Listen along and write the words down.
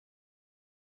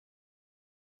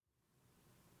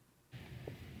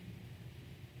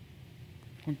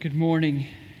Well, good morning.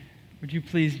 Would you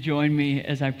please join me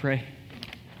as I pray?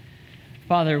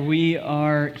 Father, we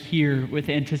are here with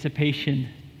anticipation.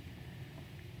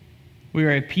 We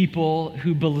are a people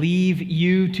who believe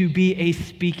you to be a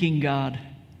speaking God.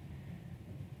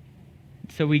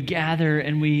 So we gather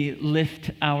and we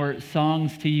lift our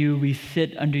songs to you. We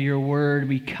sit under your word.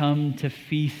 We come to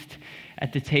feast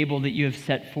at the table that you have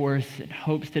set for us in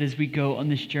hopes that as we go on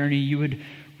this journey, you would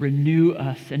renew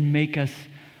us and make us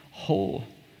whole.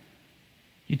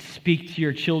 You'd speak to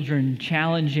your children,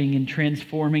 challenging and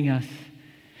transforming us.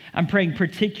 I'm praying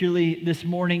particularly this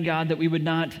morning, God, that we would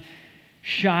not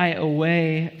shy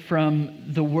away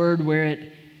from the word where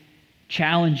it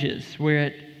challenges, where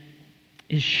it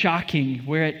is shocking,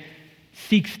 where it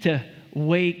seeks to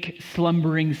wake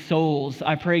slumbering souls.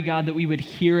 I pray, God, that we would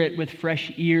hear it with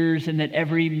fresh ears and that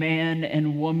every man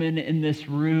and woman in this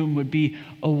room would be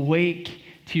awake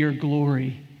to your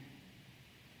glory,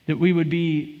 that we would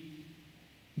be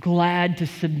glad to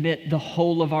submit the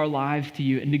whole of our lives to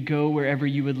you and to go wherever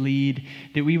you would lead,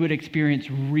 that we would experience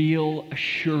real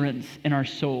assurance in our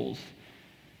souls,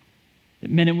 that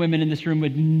men and women in this room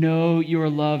would know your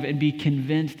love and be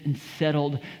convinced and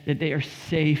settled that they are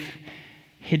safe,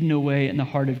 hidden away in the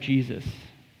heart of Jesus.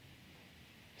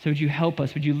 So would you help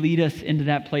us? Would you lead us into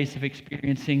that place of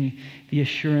experiencing the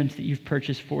assurance that you've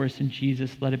purchased for us in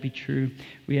Jesus? Let it be true.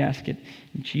 We ask it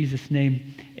in Jesus'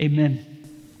 name. Amen.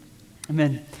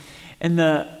 Amen. In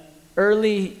the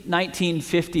early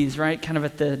 1950s, right, kind of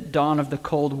at the dawn of the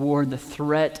Cold War, the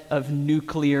threat of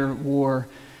nuclear war,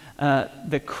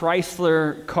 the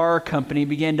Chrysler car company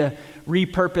began to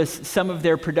repurpose some of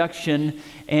their production,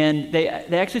 and they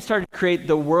actually started to create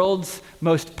the world's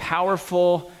most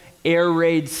powerful air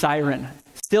raid siren.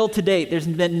 Still to date, there's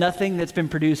been nothing that's been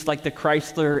produced like the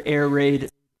Chrysler air raid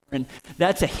siren.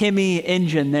 That's a Hemi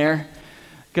engine there.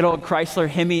 Good old Chrysler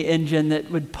Hemi engine that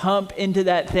would pump into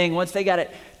that thing. Once they got it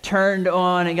turned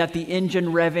on and got the engine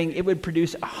revving, it would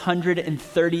produce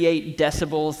 138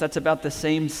 decibels. That's about the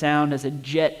same sound as a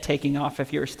jet taking off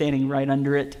if you were standing right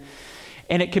under it.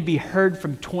 And it could be heard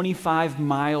from 25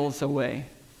 miles away.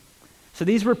 So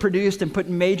these were produced and put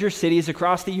in major cities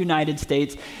across the United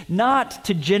States, not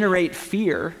to generate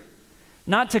fear,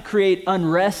 not to create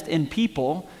unrest in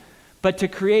people, but to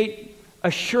create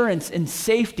assurance and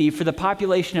safety for the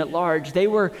population at large. They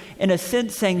were, in a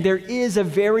sense, saying there is a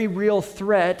very real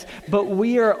threat, but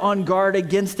we are on guard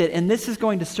against it. And this is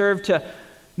going to serve to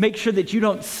make sure that you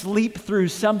don't sleep through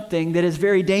something that is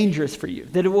very dangerous for you,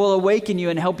 that it will awaken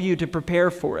you and help you to prepare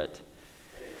for it.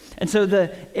 And so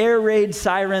the air raid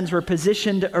sirens were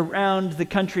positioned around the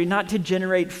country not to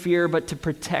generate fear, but to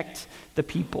protect the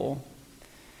people.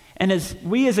 And as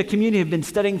we as a community have been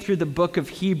studying through the book of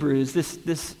Hebrews,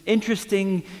 this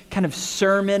interesting kind of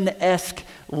sermon-esque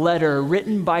letter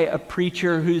written by a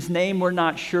preacher whose name we're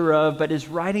not sure of, but is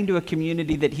writing to a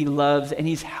community that he loves, and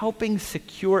he's helping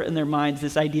secure in their minds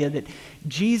this idea that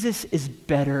Jesus is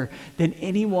better than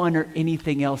anyone or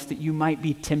anything else that you might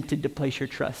be tempted to place your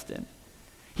trust in.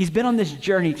 He's been on this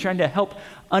journey trying to help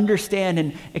understand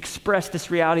and express this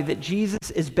reality that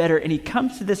Jesus is better. And he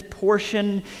comes to this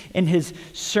portion in his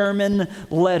sermon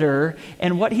letter.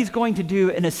 And what he's going to do,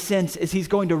 in a sense, is he's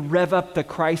going to rev up the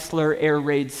Chrysler air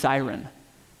raid siren.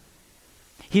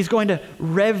 He's going to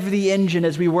rev the engine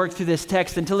as we work through this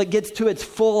text until it gets to its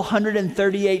full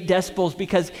 138 decibels,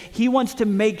 because he wants to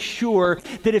make sure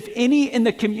that if any in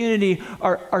the community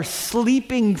are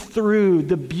sleeping through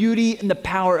the beauty and the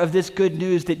power of this good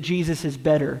news that Jesus is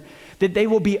better, that they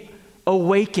will be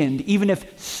awakened, even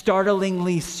if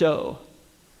startlingly so.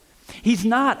 He's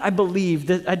not, I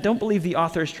don't believe the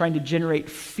author is trying to generate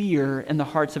fear in the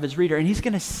hearts of his reader, and he's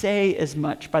going to say as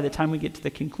much by the time we get to the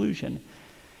conclusion.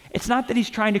 It's not that he's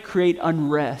trying to create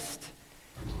unrest.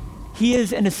 He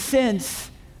is, in a sense,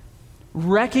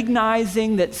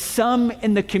 recognizing that some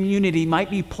in the community might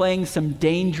be playing some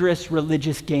dangerous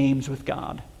religious games with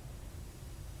God.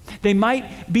 They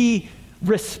might be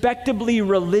respectably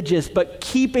religious, but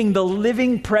keeping the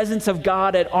living presence of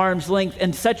God at arm's length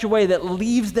in such a way that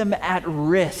leaves them at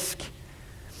risk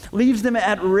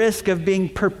of being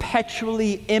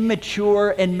perpetually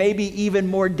immature and maybe even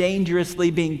more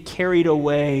dangerously being carried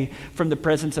away from the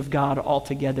presence of God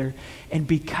altogether. And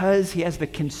because he has the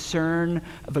concern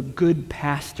of a good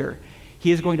pastor,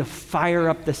 he is going to fire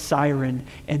up the siren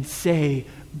and say,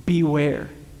 beware.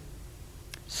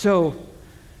 So,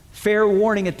 fair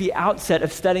warning at the outset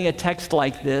of studying a text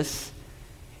like this,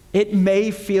 it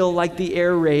may feel like the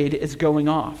air raid is going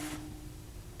off.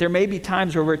 There may be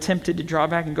times where we're tempted to draw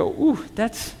back and go, ooh,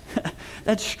 that's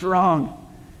strong.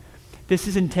 This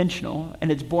is intentional,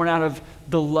 and it's born out of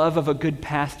the love of a good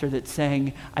pastor that's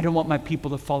saying, I don't want my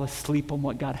people to fall asleep on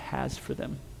what God has for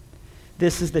them.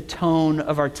 This is the tone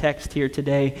of our text here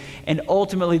today. And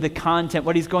ultimately the content,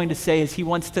 what he's going to say is he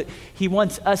wants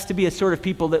us to be a sort of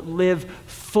people that live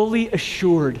fully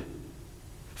assured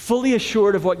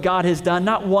of what God has done,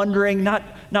 not wondering, not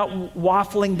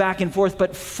waffling back and forth,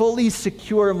 but fully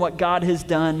secure in what God has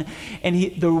done.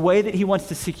 And the way that he wants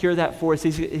to secure that for us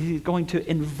is he's going to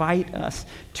invite us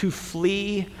to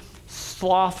flee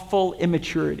slothful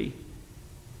immaturity,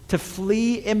 to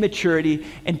flee immaturity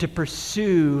and to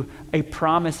pursue a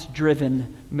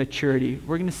promise-driven maturity.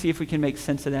 We're going to see if we can make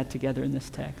sense of that together in this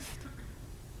text.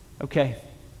 Okay.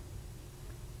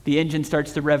 The engine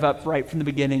starts to rev up right from the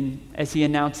beginning as he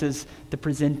announces the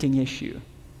presenting issue.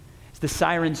 As the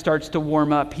siren starts to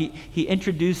warm up, he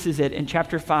introduces it in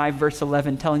chapter 5, verse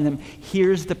 11, telling them,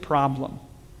 here's the problem.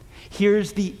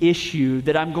 Here's the issue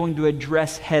that I'm going to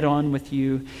address head on with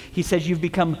you. He says, you've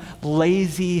become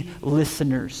lazy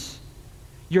listeners.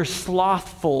 You're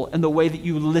slothful in the way that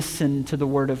you listen to the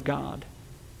word of God.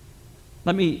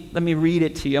 Let me read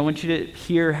it to you. I want you to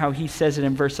hear how he says it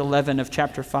in verse 11 of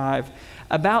chapter 5.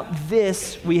 About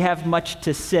this, we have much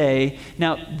to say.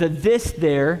 Now, the this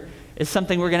there is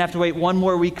something we're going to have to wait one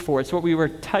more week for. It's what we were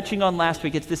touching on last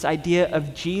week. It's this idea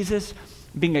of Jesus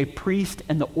being a priest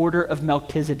in the order of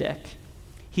Melchizedek.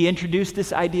 He introduced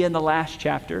this idea in the last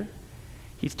chapter.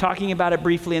 He's talking about it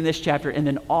briefly in this chapter, and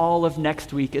then all of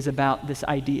next week is about this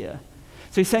idea.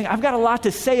 So he's saying, I've got a lot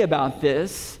to say about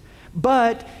this,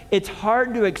 but it's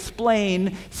hard to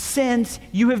explain since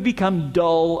you have become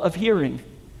dull of hearing.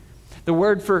 The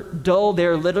word for dull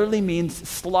there literally means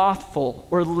slothful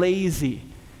or lazy.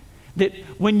 That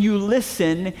when you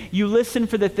listen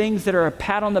for the things that are a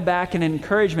pat on the back and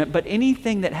encouragement, but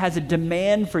anything that has a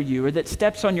demand for you or that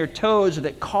steps on your toes or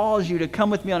that calls you to come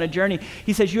with me on a journey,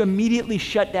 he says you immediately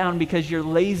shut down because you're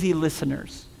lazy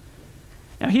listeners.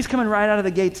 Now he's coming right out of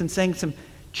the gates and saying some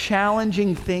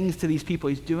challenging things to these people.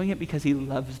 He's doing it because he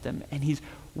loves them, and he's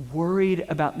worried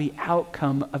about the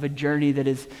outcome of a journey that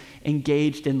is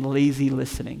engaged in lazy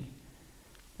listening.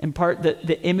 In part,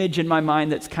 the image in my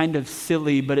mind that's kind of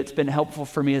silly, but it's been helpful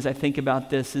for me as I think about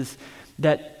this, is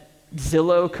that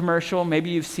Zillow commercial. Maybe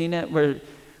you've seen it, where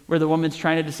the woman's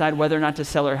trying to decide whether or not to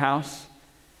sell her house.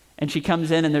 And she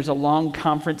comes in and there's a long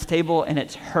conference table, and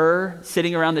it's her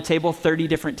sitting around the table 30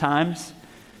 different times,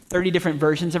 30 different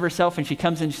versions of herself. And she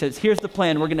comes in and she says, here's the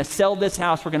plan. We're going to sell this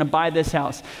house. We're going to buy this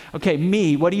house. Okay,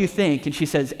 me, what do you think? And she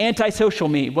says, antisocial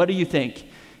me, what do you think?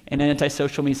 And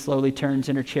antisocial me slowly turns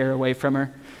in her chair away from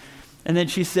her. And then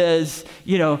she says,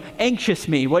 anxious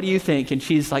me, what do you think? And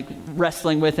she's like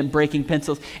wrestling with and breaking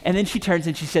pencils. And then she turns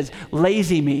and she says,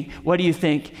 lazy me, what do you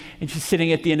think? And she's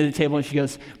sitting at the end of the table and she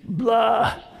goes,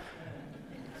 blah.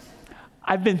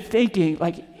 I've been thinking,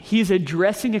 he's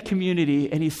addressing a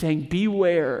community and he's saying,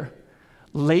 beware,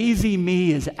 lazy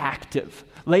me is active.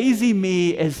 Lazy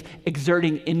me is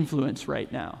exerting influence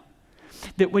right now.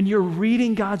 That when you're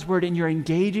reading God's word and you're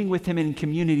engaging with him in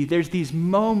community, there's these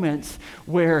moments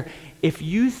where if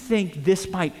you think this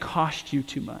might cost you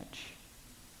too much,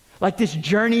 like this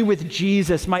journey with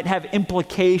Jesus might have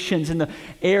implications in the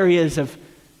areas of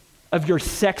your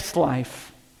sex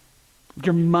life,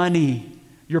 your money,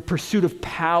 your pursuit of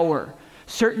power,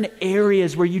 certain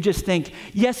areas where you just think,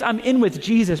 yes, I'm in with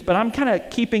Jesus, but I'm kind of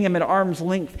keeping him at arm's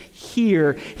length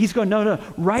here. He's going, no,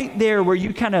 right there where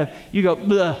you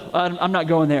go, I'm not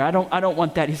going there. I don't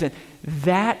want that. He said,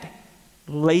 that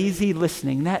lazy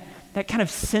listening, that kind of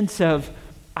sense of,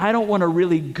 I don't want to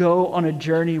really go on a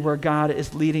journey where God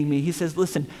is leading me. He says,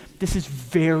 listen, this is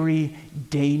very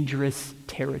dangerous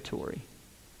territory.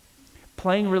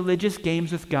 Playing religious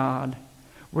games with God,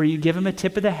 where you give him a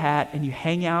tip of the hat and you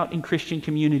hang out in Christian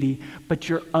community, but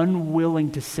you're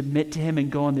unwilling to submit to him and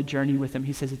go on the journey with him.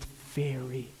 He says it's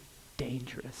very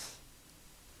dangerous.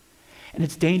 And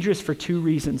it's dangerous for two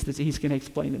reasons that he's going to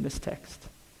explain in this text.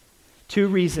 Two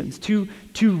reasons, two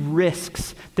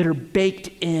risks that are baked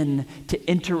in to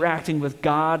interacting with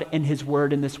God and his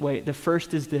word in this way. The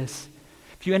first is this: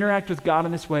 if you interact with God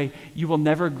in this way, you will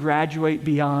never graduate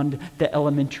beyond the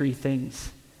elementary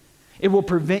things. It will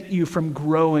prevent you from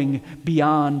growing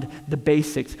beyond the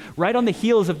basics. Right on the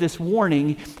heels of this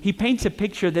warning, he paints a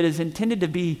picture that is intended to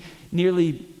be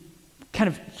nearly kind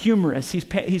of humorous. He's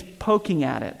poking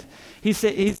at it. He's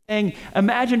saying,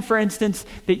 imagine, for instance,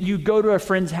 that you go to a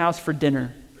friend's house for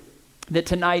dinner. That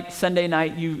tonight, Sunday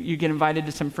night, you get invited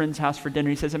to some friend's house for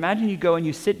dinner. He says, imagine you go and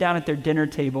you sit down at their dinner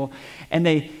table, and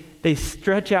they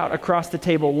stretch out across the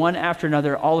table, one after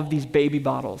another, all of these baby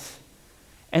bottles.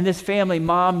 And this family,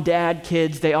 mom, dad,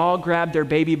 kids, they all grab their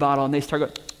baby bottle and they start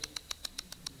going,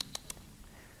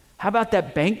 How about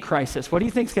that bank crisis? What do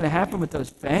you think is going to happen with those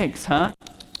banks, huh?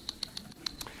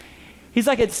 He's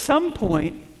like, at some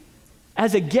point,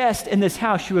 as a guest in this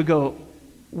house, you would go,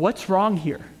 what's wrong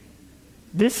here?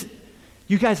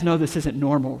 You guys know this isn't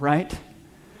normal, right?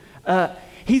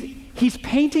 He's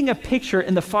painting a picture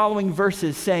in the following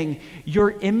verses saying,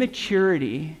 your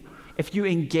immaturity, if you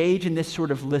engage in this sort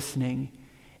of listening,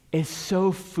 is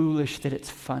so foolish that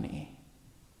it's funny.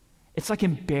 It's like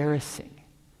embarrassing.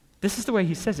 This is the way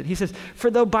he says it. He says,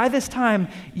 for though by this time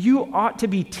you ought to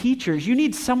be teachers, you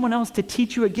need someone else to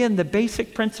teach you again the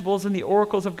basic principles and the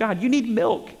oracles of God. You need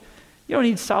milk. You don't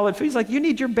need solid food. He's like, you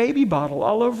need your baby bottle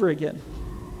all over again.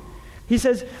 He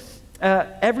says,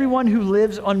 everyone who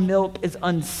lives on milk is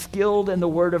unskilled in the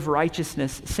word of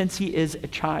righteousness since he is a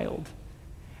child.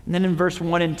 And then in verse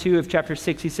 1 and 2 of chapter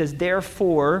 6, he says,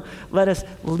 therefore, let us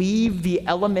leave the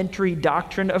elementary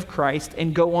doctrine of Christ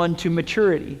and go on to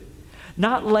maturity,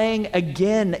 not laying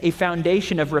again a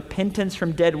foundation of repentance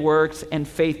from dead works and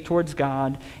faith towards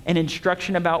God, and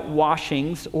instruction about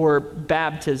washings, or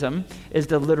baptism is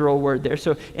the literal word there.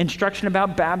 So instruction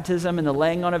about baptism and the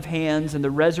laying on of hands and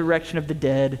the resurrection of the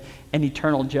dead and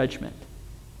eternal judgment.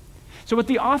 So what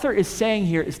the author is saying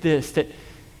here is this, that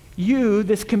you,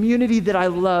 this community that I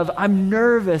love, I'm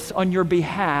nervous on your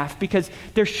behalf because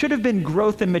there should have been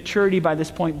growth and maturity by this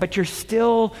point, but you're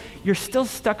still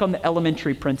stuck on the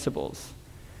elementary principles.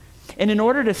 And in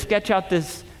order to sketch out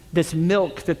this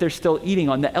milk that they're still eating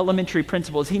on, the elementary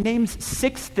principles, he names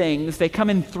 6 things. They come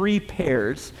in 3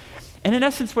 pairs. And in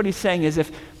essence, what he's saying is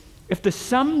if the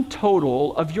sum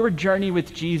total of your journey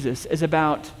with Jesus is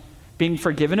about being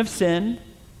forgiven of sin,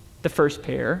 the first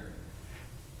pair,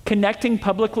 connecting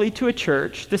publicly to a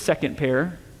church, the second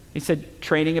pair. He said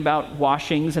training about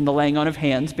washings and the laying on of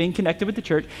hands, being connected with the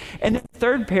church. And the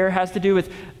third pair has to do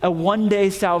with a one-day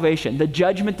salvation, the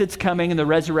judgment that's coming and the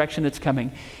resurrection that's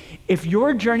coming. If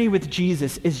your journey with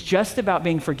Jesus is just about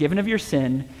being forgiven of your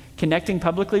sin, connecting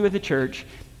publicly with the church,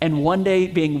 and one day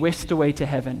being whisked away to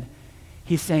heaven,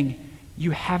 he's saying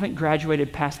you haven't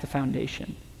graduated past the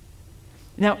foundation.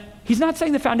 Now, he's not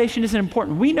saying the foundation isn't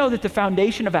important. We know that the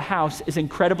foundation of a house is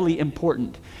incredibly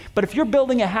important. But if you're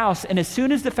building a house and as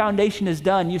soon as the foundation is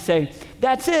done, you say,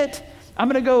 that's it, I'm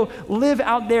going to go live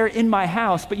out there in my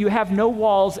house, but you have no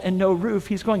walls and no roof.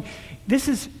 He's going, this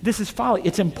is folly.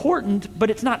 It's important, but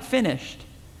it's not finished.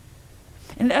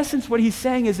 In essence, what he's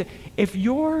saying is that if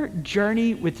your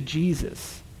journey with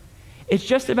Jesus, it's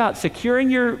just about securing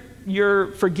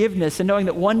your forgiveness and knowing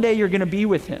that one day you're going to be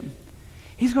with him,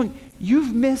 he's going,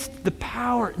 you've missed the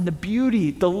power and the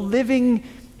beauty, the living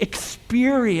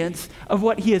experience of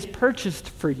what he has purchased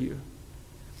for you.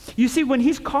 You see, when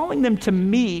he's calling them to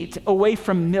meat away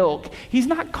from milk, he's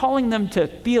not calling them to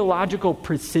theological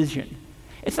precision.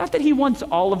 It's not that he wants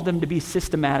all of them to be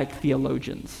systematic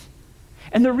theologians.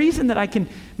 And the reason that I can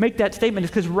make that statement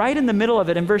is because right in the middle of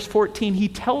it, in verse 14, he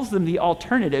tells them the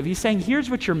alternative. He's saying,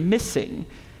 here's what you're missing.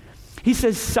 He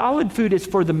says, solid food is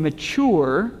for the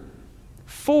mature,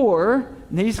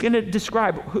 and then he's going to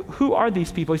describe who are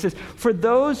these people. He says, for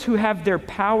those who have their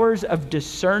powers of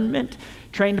discernment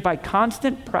trained by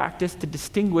constant practice to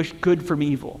distinguish good from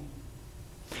evil.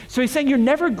 So he's saying you're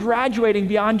never graduating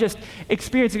beyond just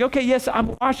experiencing, okay, yes,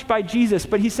 I'm washed by Jesus,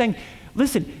 but he's saying,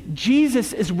 listen,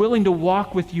 Jesus is willing to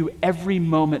walk with you every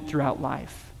moment throughout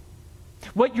life.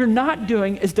 What you're not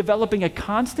doing is developing a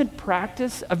constant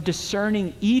practice of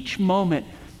discerning each moment.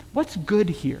 What's good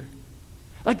here?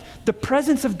 Like the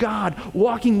presence of God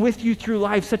walking with you through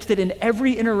life such that in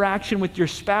every interaction with your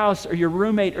spouse or your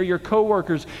roommate or your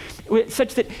coworkers,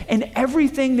 such that in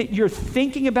everything that you're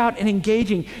thinking about and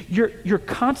engaging, you're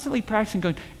constantly practicing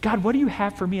going, God, what do you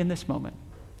have for me in this moment?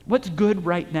 What's good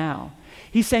right now?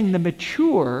 He's saying the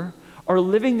mature are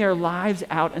living their lives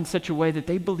out in such a way that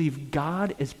they believe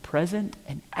God is present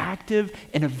and active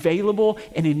and available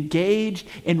and engaged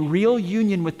in real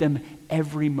union with them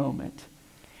every moment.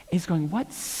 He's going,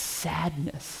 what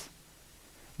sadness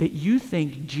that you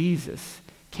think Jesus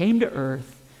came to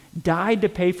earth, died to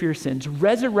pay for your sins,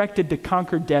 resurrected to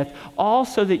conquer death, all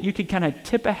so that you could kind of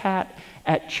tip a hat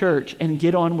at church and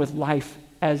get on with life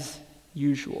as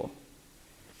usual.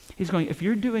 He's going, if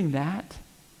you're doing that,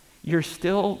 you're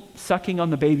still sucking on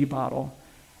the baby bottle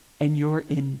and you're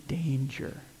in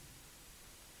danger.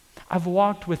 I've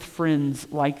walked with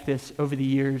friends like this over the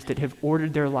years that have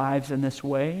ordered their lives in this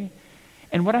way.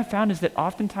 And what I found is that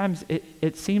oftentimes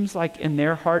it seems like in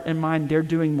their heart and mind, they're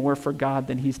doing more for God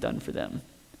than he's done for them.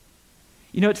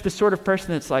 You know, it's the sort of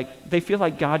person that's like, they feel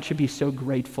like God should be so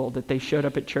grateful that they showed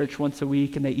up at church once a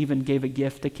week and they even gave a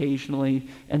gift occasionally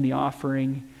in the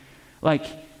offering. Like,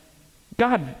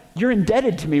 God, you're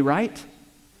indebted to me, right?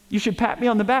 You should pat me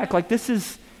on the back. Like this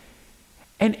is,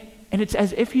 and it's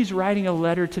as if he's writing a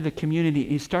letter to the community.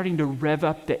 He's starting to rev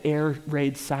up the air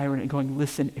raid siren and going,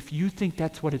 listen, if you think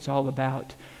that's what it's all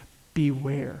about,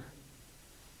 beware.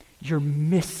 You're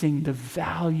missing the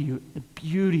value, the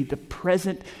beauty, the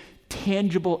present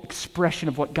tangible expression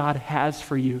of what God has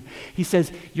for you. He says,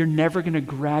 you're never going to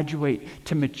graduate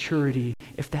to maturity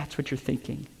if that's what you're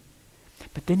thinking.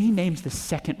 But then he names the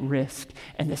second risk,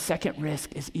 and the second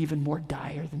risk is even more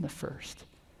dire than the first.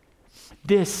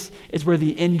 This is where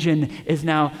the engine is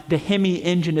now, the Hemi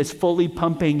engine is fully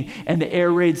pumping, and the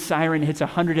air raid siren hits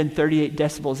 138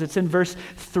 decibels. It's in verse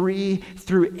 3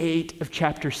 through 8 of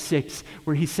chapter 6,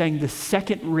 where he's saying the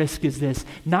second risk is this,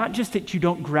 not just that you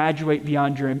don't graduate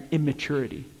beyond your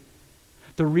immaturity.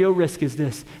 The real risk is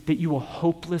this, that you will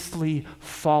hopelessly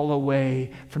fall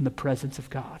away from the presence of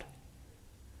God.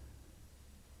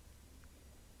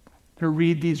 I'm going to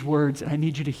read these words, and I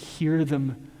need you to hear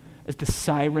them as the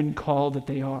siren call that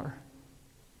they are.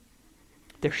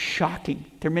 They're shocking.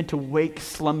 They're meant to wake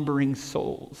slumbering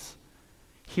souls.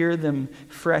 Hear them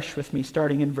fresh with me,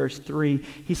 starting in verse 3.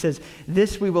 He says,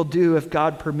 this we will do if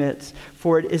God permits,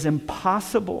 for it is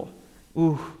impossible.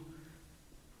 Ooh,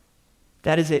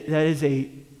 that is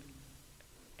a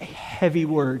heavy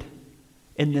word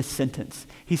in this sentence.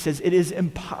 He says, it is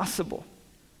impossible.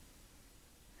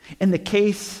 In the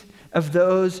case of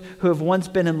those who have once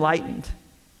been enlightened,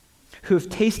 who have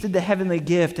tasted the heavenly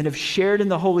gift and have shared in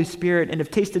the Holy Spirit and have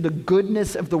tasted the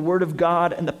goodness of the Word of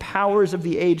God and the powers of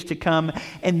the age to come,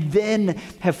 and then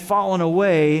have fallen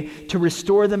away, to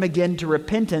restore them again to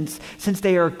repentance, since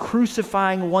they are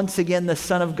crucifying once again the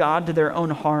Son of God to their own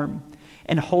harm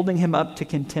and holding him up to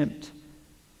contempt.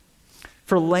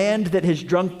 For land that has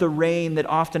drunk the rain that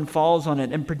often falls on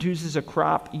it and produces a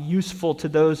crop useful to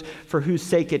those for whose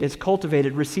sake it is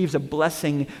cultivated receives a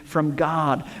blessing from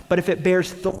God. But if it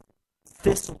bears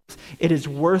thistles, it is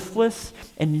worthless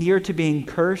and near to being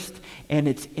cursed, and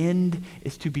its end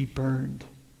is to be burned.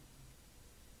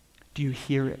 Do you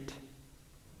hear it?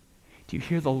 Do you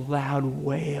hear the loud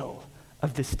wail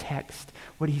of this text?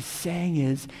 What he's saying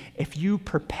is, if you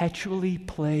perpetually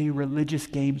play religious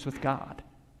games with God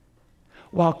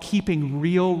while keeping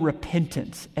real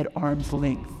repentance at arm's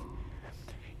length,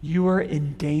 you are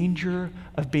in danger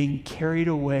of being carried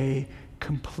away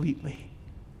completely.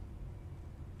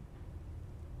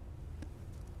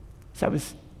 So I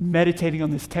was meditating on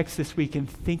this text this week and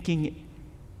thinking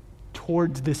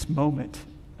towards this moment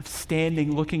of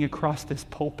standing, looking across this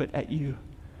pulpit at you.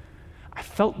 I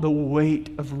felt the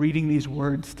weight of reading these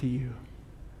words to you.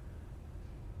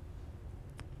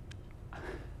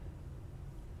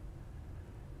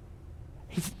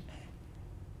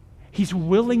 He's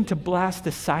willing to blast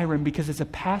the siren because as a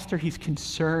pastor, he's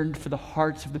concerned for the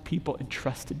hearts of the people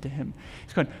entrusted to him.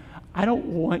 He's going, I don't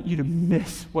want you to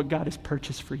miss what God has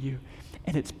purchased for you,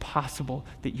 and it's possible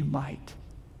that you might.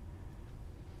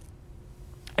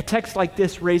 A text like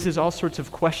this raises all sorts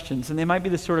of questions, and they might be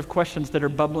the sort of questions that are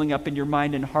bubbling up in your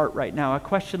mind and heart right now. A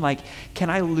question like, can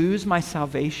I lose my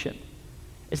salvation?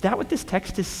 Is that what this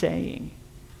text is saying?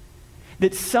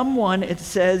 That someone, it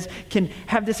says, can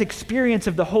have this experience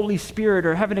of the Holy Spirit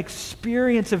or have an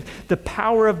experience of the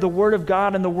power of the Word of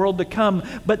God in the world to come,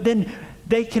 but then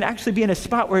they can actually be in a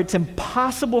spot where it's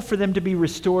impossible for them to be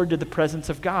restored to the presence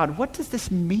of God. What does this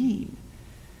mean?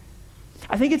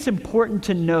 I think it's important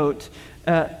to note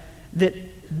that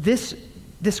this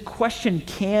question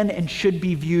can and should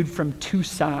be viewed from two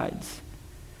sides,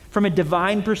 from a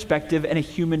divine perspective and a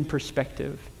human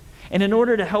perspective. And in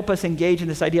order to help us engage in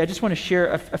this idea, I just want to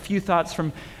share a few thoughts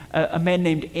from a man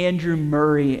named Andrew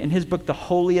Murray in his book, The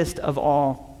Holiest of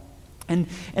All. And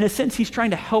in a sense, he's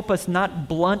trying to help us not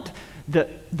blunt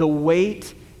the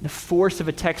weight, the force of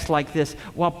a text like this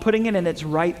while putting it in its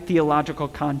right theological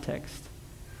context.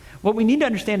 What we need to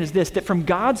understand is this, that from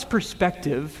God's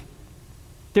perspective,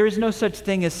 there is no such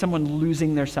thing as someone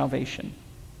losing their salvation.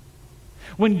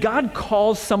 When God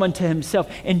calls someone to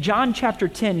himself, in John chapter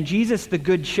 10, Jesus, the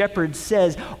Good Shepherd,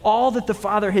 says, all that the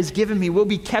Father has given me will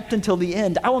be kept until the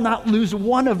end. I will not lose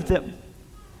one of them.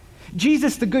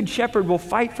 Jesus, the Good Shepherd, will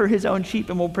fight for his own sheep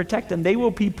and will protect them. They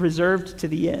will be preserved to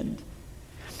the end.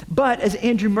 But as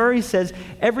Andrew Murray says,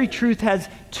 every truth has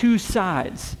two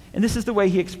sides. And this is the way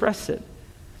he expressed it.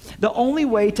 The only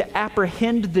way to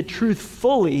apprehend the truth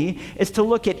fully is to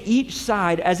look at each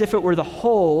side as if it were the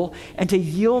whole and to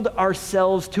yield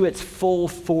ourselves to its full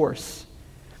force.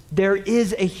 There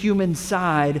is a human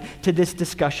side to this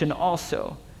discussion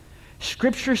also.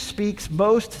 Scripture speaks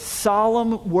most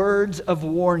solemn words of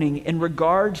warning in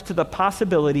regards to the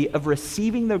possibility of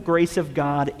receiving the grace of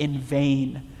God in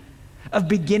vain, of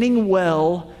beginning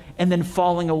well and then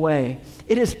falling away.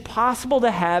 It is possible to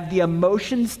have the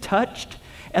emotions touched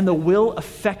and the will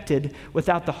affected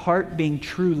without the heart being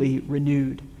truly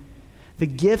renewed. The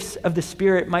gifts of the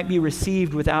Spirit might be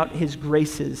received without his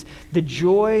graces. The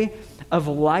joy of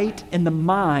light in the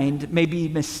mind may be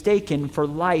mistaken for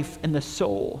life in the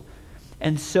soul.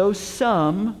 And so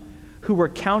some who were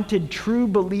counted true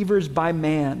believers by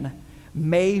man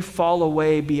may fall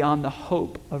away beyond the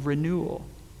hope of renewal.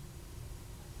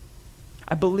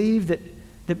 I believe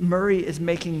that Murray is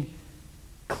making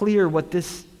clear what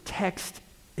this text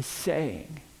is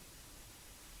saying.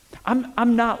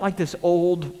 I'm not like this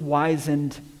old,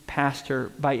 wizened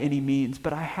pastor by any means,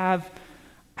 but I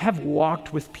have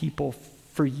walked with people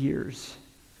for years.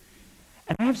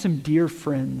 And I have some dear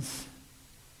friends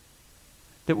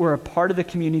that were a part of the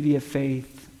community of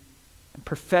faith and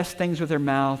professed things with their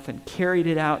mouth and carried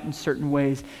it out in certain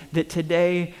ways that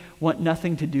today want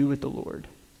nothing to do with the Lord.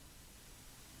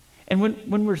 And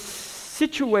when we're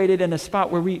situated in a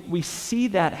spot where we see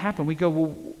that happen, we go,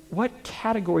 well, what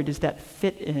category does that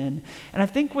fit in? And I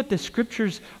think what the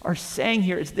scriptures are saying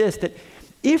here is this, that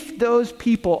if those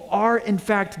people are in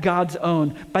fact God's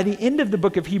own, by the end of the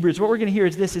book of Hebrews, what we're going to hear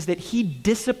is this, is that he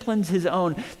disciplines his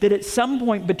own, that at some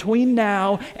point between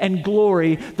now and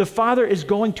glory, the Father is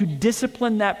going to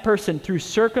discipline that person through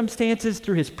circumstances,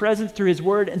 through his presence, through his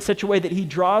word, in such a way that he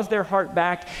draws their heart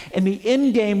back, and the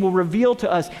end game will reveal to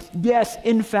us, yes,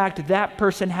 in fact, that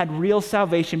person had real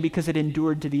salvation because it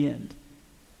endured to the end.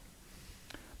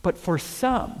 But for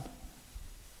some,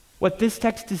 what this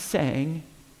text is saying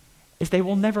is they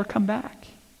will never come back.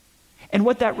 And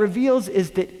what that reveals is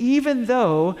that even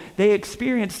though they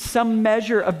experienced some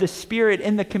measure of the Spirit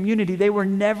in the community, they were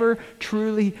never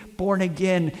truly born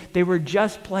again. They were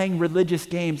just playing religious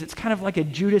games. It's kind of like a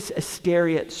Judas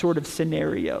Iscariot sort of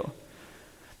scenario.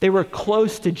 They were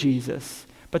close to Jesus,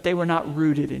 but they were not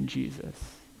rooted in Jesus.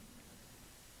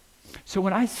 So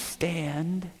when I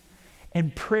stand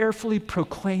and prayerfully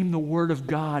proclaim the word of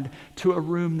God to a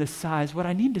room this size, what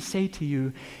I need to say to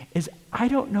you is, I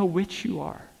don't know which you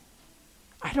are.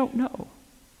 I don't know.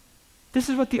 This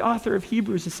is what the author of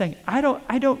Hebrews is saying. I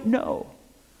don't know.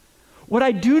 What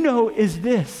I do know is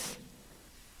this.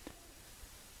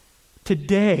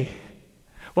 Today,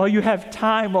 while you have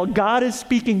time, while God is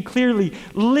speaking clearly,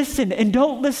 listen, and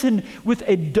don't listen with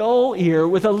a dull ear,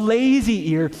 with a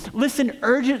lazy ear. Listen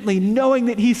urgently, knowing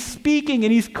that he's speaking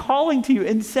and he's calling to you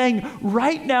and saying,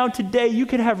 right now, today, you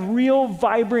can have real,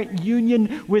 vibrant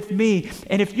union with me.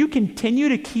 And if you continue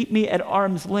to keep me at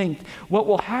arm's length, what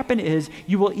will happen is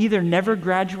you will either never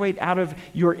graduate out of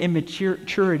your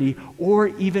immaturity, or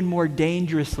even more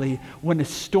dangerously, when a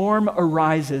storm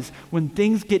arises, when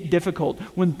things get difficult,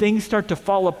 when things start to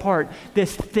fall apart,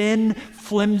 this thin,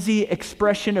 flimsy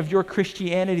expression of your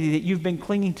Christianity that you've been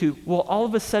clinging to will all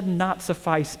of a sudden not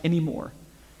suffice anymore.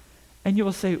 And you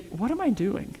will say, what am I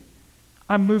doing?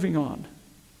 I'm moving on.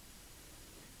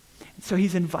 So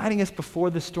he's inviting us before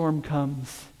the storm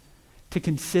comes to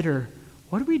consider,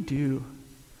 what do we do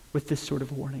with this sort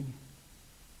of warning?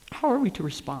 How are we to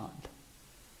respond?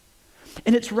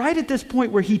 And it's right at this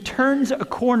point where he turns a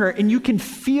corner, and you can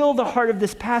feel the heart of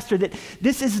this pastor that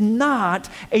this is not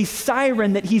a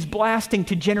siren that he's blasting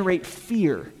to generate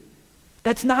fear.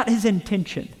 That's not his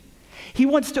intention. He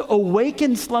wants to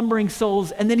awaken slumbering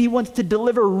souls, and then he wants to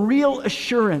deliver real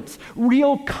assurance,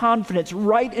 real confidence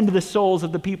right into the souls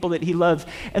of the people that he loves.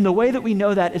 And the way that we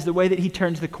know that is the way that he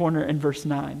turns the corner in verse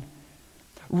 9.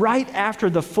 Right after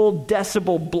the full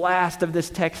decibel blast of this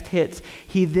text hits,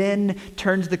 he then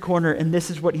turns the corner, and this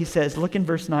is what he says. Look in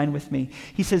verse 9 with me.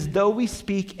 He says, though we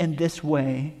speak in this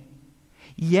way,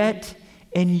 yet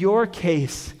in your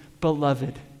case,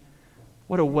 beloved.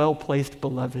 What a well-placed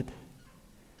beloved.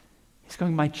 He's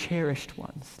going, my cherished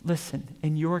ones. Listen,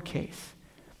 in your case,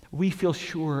 we feel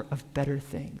sure of better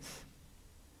things.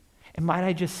 And might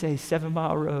I just say, 7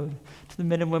 Mile Road, to the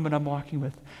men and women I'm walking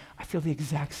with, I feel the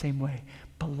exact same way.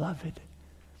 Beloved,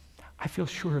 I feel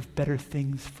sure of better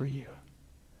things for you.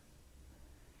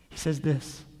 He says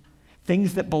this,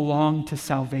 things that belong to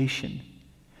salvation.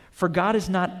 For God is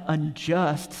not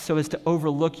unjust so as to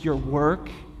overlook your work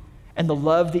and the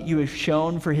love that you have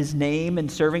shown for his name in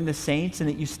serving the saints and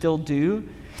that you still do.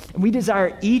 And we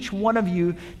desire each one of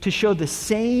you to show the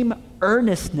same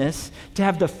earnestness, to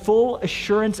have the full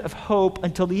assurance of hope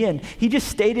until the end. He just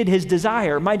stated his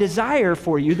desire. My desire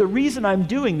for you, the reason I'm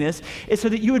doing this, is so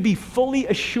that you would be fully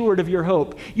assured of your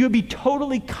hope. You would be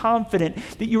totally confident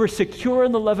that you are secure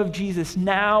in the love of Jesus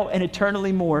now and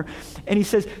eternally more. And he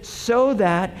says, so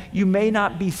that you may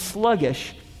not be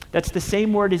sluggish. That's the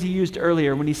same word as he used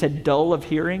earlier when he said dull of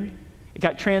hearing. It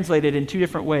got translated in two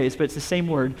different ways, but it's the same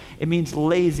word. It means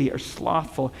lazy or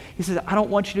slothful. He says, I don't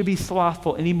want you to be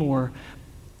slothful anymore.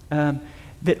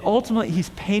 That ultimately he's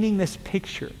painting this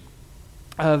picture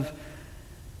of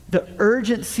the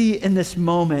urgency in this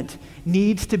moment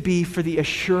needs to be for the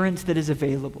assurance that is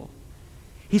available.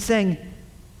 He's saying,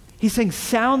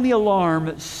 sound the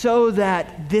alarm so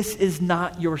that this is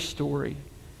not your story.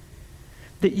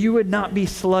 That you would not be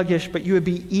sluggish, but you would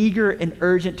be eager and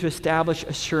urgent to establish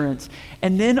assurance.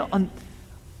 And then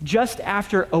just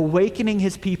after awakening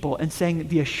his people and saying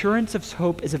the assurance of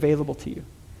hope is available to you,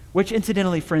 which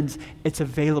incidentally, friends, it's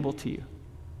available to you.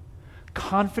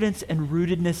 Confidence and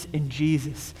rootedness in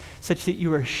Jesus, such that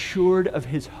you are assured of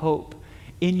his hope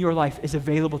in your life, is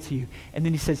available to you. And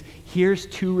then he says, here's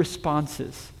two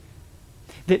responses.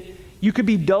 That you could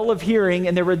be dull of hearing,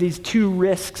 and there were these two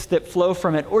risks that flow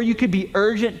from it. Or you could be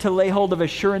urgent to lay hold of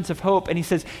assurance of hope. And he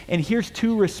says, and here's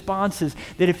two responses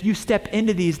that if you step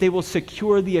into these, they will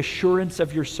secure the assurance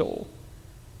of your soul.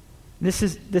 This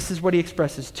is what he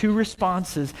expresses. Two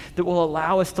responses that will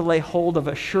allow us to lay hold of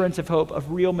assurance of hope,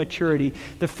 of real maturity.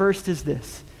 The first is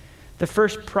this. The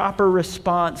first proper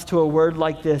response to a word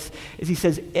like this is he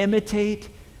says, imitate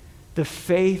the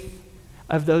faith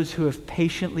of those who have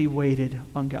patiently waited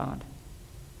on God.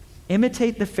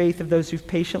 Imitate the faith of those who've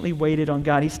patiently waited on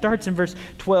God. He starts in verse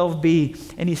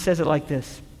 12b, and he says it like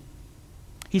this.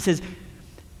 He says,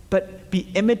 but be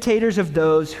imitators of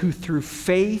those who through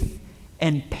faith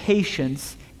and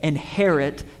patience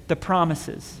inherit the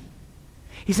promises.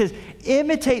 He says,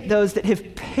 imitate those that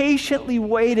have patiently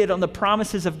waited on the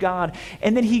promises of God.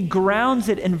 And then he grounds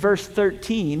it in verse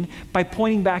 13 by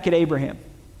pointing back at Abraham.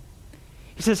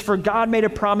 He says, for God made a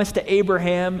promise to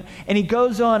Abraham. And he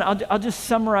goes on, I'll just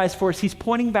summarize for us. He's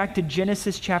pointing back to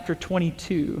Genesis chapter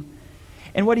 22.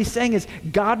 And what he's saying is,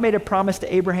 God made a promise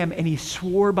to Abraham and he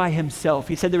swore by himself.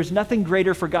 He said there was nothing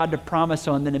greater for God to promise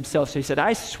on than himself. So he said,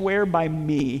 I swear by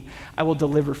me, I will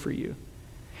deliver for you.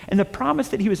 And the promise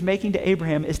that he was making to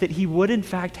Abraham is that he would in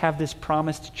fact have this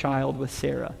promised child with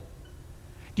Sarah.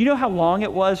 Do you know how long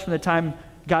it was from the time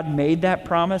God made that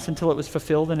promise until it was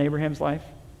fulfilled in Abraham's life?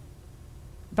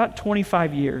 About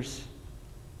 25 years.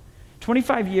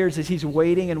 25 years as he's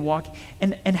waiting and walking.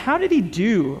 And how did he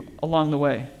do along the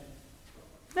way?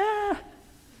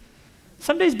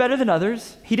 Some days better than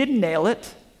others. He didn't nail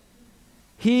it.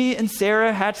 He and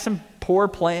Sarah had some poor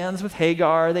plans with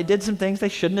Hagar. They did some things they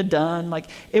shouldn't have done.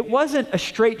 It wasn't a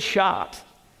straight shot.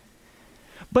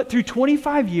 But through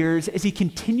 25 years, as he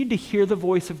continued to hear the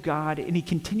voice of God, and he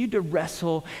continued to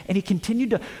wrestle, and he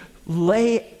continued to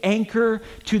lay anchor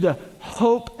to the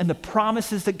hope and the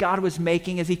promises that God was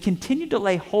making, as he continued to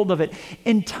lay hold of it,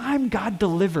 in time God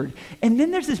delivered. And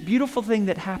then there's this beautiful thing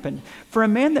that happened. For a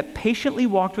man that patiently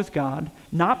walked with God,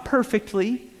 not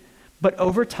perfectly, but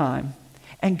over time,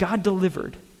 and God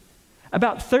delivered.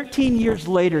 About 13 years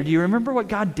later, do you remember what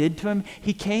God did to him?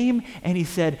 He came and he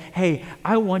said, hey,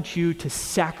 I want you to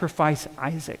sacrifice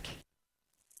Isaac,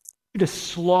 to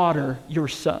slaughter your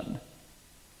son.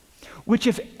 Which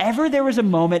if ever there was a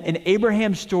moment in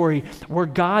Abraham's story where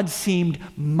God seemed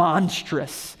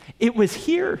monstrous, it was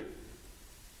here.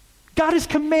 God has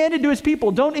commanded to his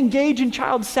people, don't engage in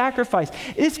child sacrifice.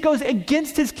 This goes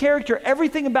against his character.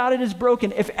 Everything about it is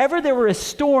broken. If ever there were a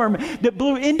storm that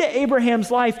blew into Abraham's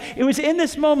life, it was in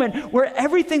this moment where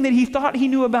everything that he thought he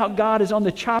knew about God is on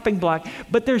the chopping block.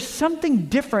 But there's something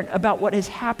different about what has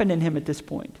happened in him at this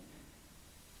point.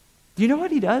 Do you know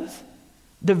what he does?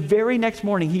 The very next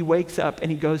morning, he wakes up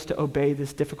and he goes to obey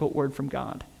this difficult word from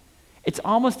God. It's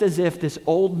almost as if this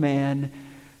old man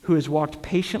who has walked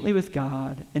patiently with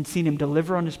God and seen him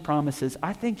deliver on his promises,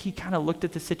 I think he kind of looked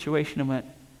at the situation and went,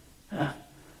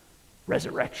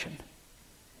 resurrection.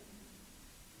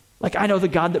 I know the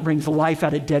God that brings life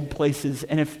out of dead places,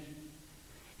 and if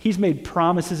he's made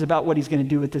promises about what he's going to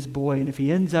do with this boy, and if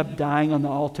he ends up dying on the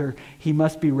altar, he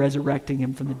must be resurrecting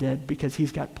him from the dead because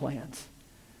he's got plans.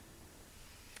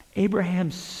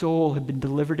 Abraham's soul had been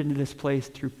delivered into this place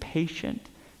through patient,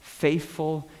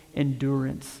 faithful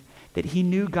endurance, that he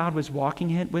knew God was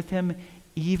walking with him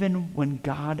even when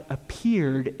God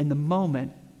appeared in the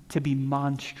moment to be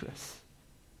monstrous.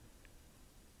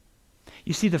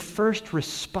 You see, the first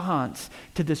response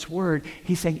to this word,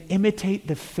 he's saying, imitate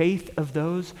the faith of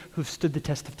those who've stood the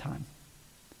test of time.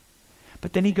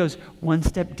 But then he goes one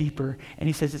step deeper, and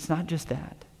he says, it's not just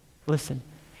that. Listen,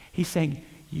 he's saying,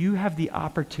 you have the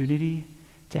opportunity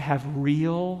to have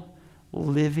real,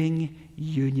 living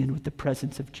union with the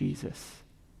presence of Jesus.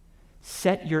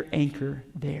 Set your anchor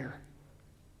there.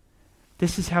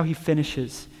 This is how he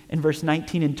finishes in verse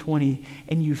 19 and 20,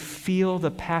 and you feel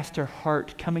the pastor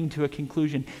heart coming to a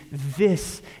conclusion.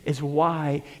 This is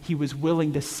why he was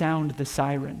willing to sound the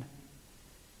siren.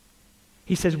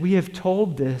 He says, we have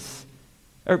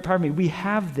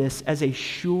this as a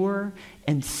sure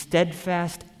and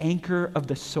steadfast anchor of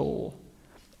the soul,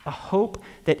 a hope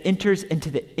that enters into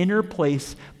the inner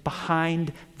place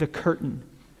behind the curtain,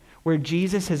 where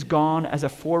Jesus has gone as a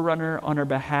forerunner on our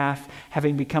behalf,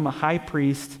 having become a high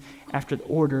priest after the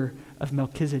order of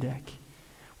Melchizedek.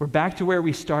 We're back to where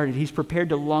we started. He's prepared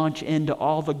to launch into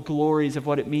all the glories of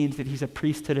what it means that he's a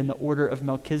priesthood in the order of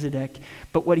Melchizedek.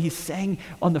 But what he's saying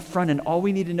on the front end, all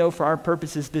we need to know for our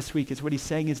purposes this week is what he's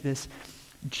saying is this: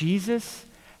 Jesus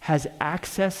has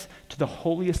access to the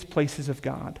holiest places of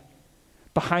God.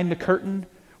 Behind the curtain,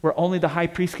 where only the high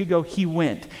priest could go, he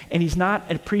went. And he's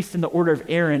not a priest in the order of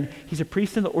Aaron, he's a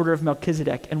priest in the order of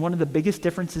Melchizedek. And one of the biggest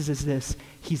differences is this: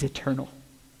 he's eternal.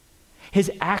 His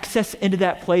access into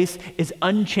that place is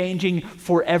unchanging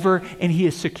forever, and he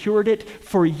has secured it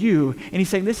for you. And he's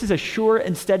saying this is a sure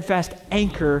and steadfast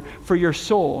anchor for your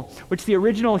soul, which the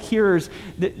original hearers,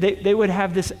 they would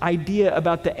have this idea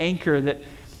about the anchor that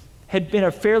had been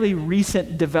a fairly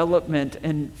recent development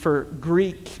and for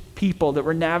Greek people that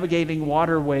were navigating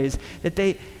waterways, that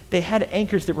they had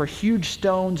anchors that were huge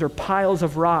stones or piles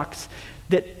of rocks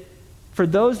that for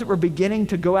those that were beginning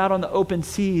to go out on the open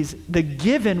seas, the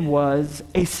given was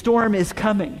a storm is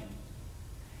coming.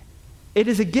 It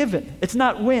is a given. It's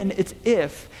not when, it's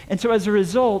if. And so as a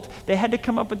result, they had to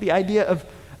come up with the idea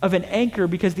of an anchor,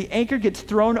 because the anchor gets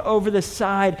thrown over the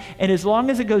side, and as long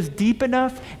as it goes deep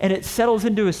enough and it settles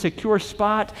into a secure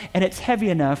spot and it's heavy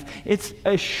enough, it's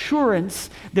assurance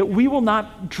that we will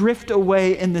not drift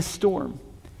away in this storm.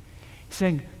 He's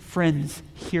saying, friends,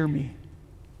 hear me.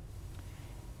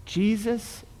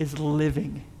 Jesus is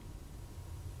living,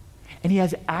 and he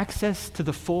has access to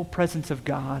the full presence of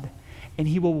God, and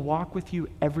he will walk with you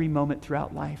every moment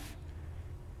throughout life.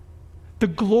 The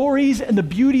glories and the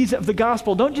beauties of the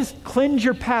gospel don't just cleanse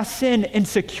your past sin and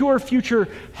secure future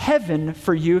heaven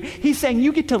for you. He's saying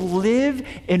you get to live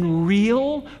in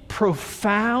real,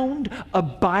 profound,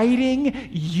 abiding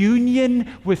union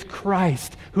with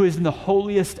Christ, who is in the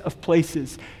holiest of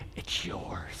places. It's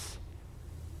yours.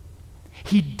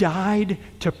 He died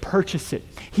to purchase it.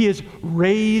 He is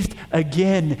raised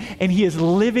again, and he is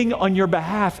living on your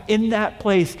behalf in that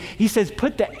place. He says,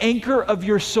 put the anchor of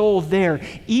your soul there.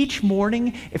 Each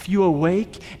morning, if you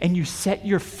awake and you set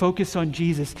your focus on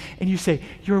Jesus and you say,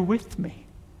 you're with me,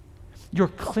 you're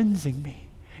cleansing me,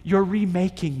 you're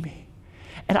remaking me,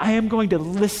 and I am going to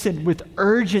listen with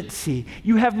urgency.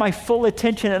 You have my full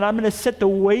attention, and I'm going to set the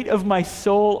weight of my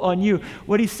soul on you.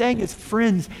 What he's saying is,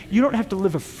 friends, you don't have to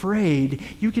live afraid.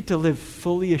 You get to live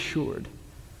fully assured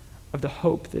of the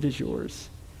hope that is yours.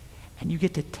 And you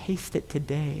get to taste it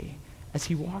today as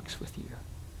he walks with you.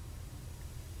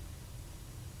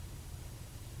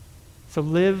 So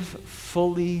live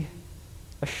fully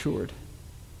assured.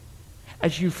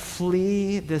 As you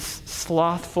flee this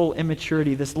slothful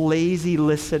immaturity, this lazy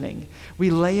listening,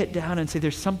 we lay it down and say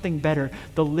there's something better.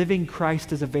 The living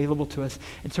Christ is available to us.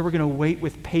 And so we're going to wait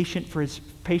with patience for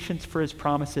his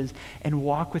promises and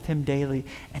walk with him daily.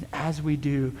 And as we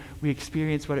do, we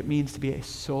experience what it means to be a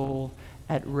soul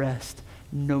at rest,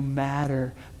 no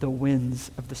matter the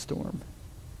winds of the storm.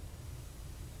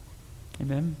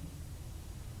 Amen?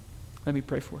 Let me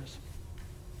pray for us.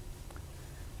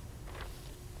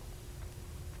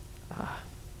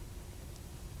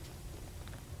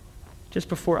 Just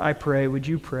before I pray, would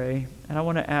you pray? And I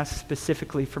want to ask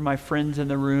specifically for my friends in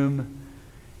the room.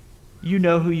 You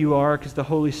know who you are because the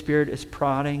Holy Spirit is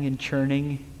prodding and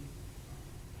churning.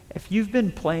 If you've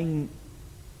been playing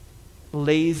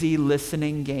lazy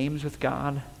listening games with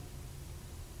God,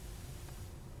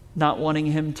 not wanting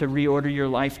him to reorder your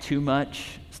life too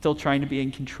much, still trying to be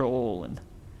in control, and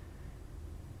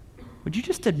would you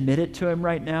just admit it to him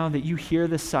right now that you hear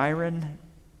the siren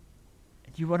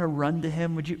and you want to run to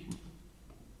him? Would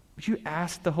you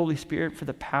ask the Holy Spirit for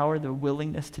the power, the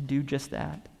willingness to do just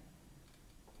that?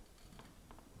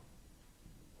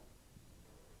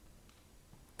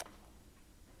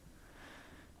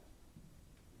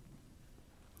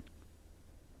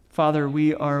 Father,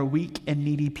 we are weak and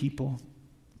needy people,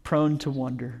 prone to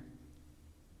wander.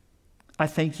 I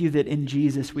thank you that in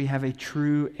Jesus we have a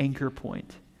true anchor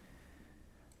point.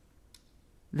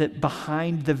 That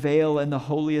behind the veil and the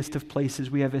holiest of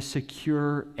places, we have a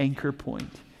secure anchor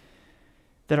point.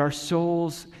 That our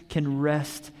souls can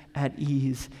rest at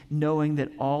ease, knowing that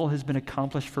all has been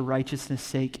accomplished for righteousness'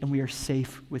 sake, and we are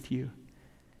safe with you.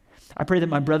 I pray that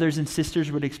my brothers and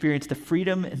sisters would experience the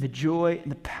freedom and the joy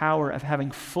and the power of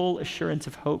having full assurance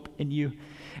of hope in you.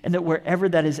 And that wherever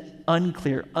that is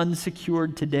unclear,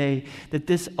 unsecured today, that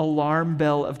this alarm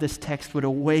bell of this text would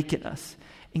awaken us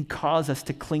and cause us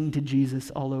to cling to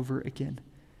Jesus all over again.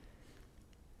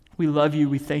 We love you.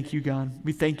 We thank you, God.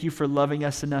 We thank you for loving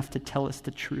us enough to tell us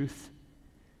the truth.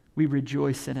 We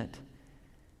rejoice in it.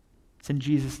 It's in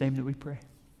Jesus' name that we pray.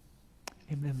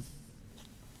 Amen.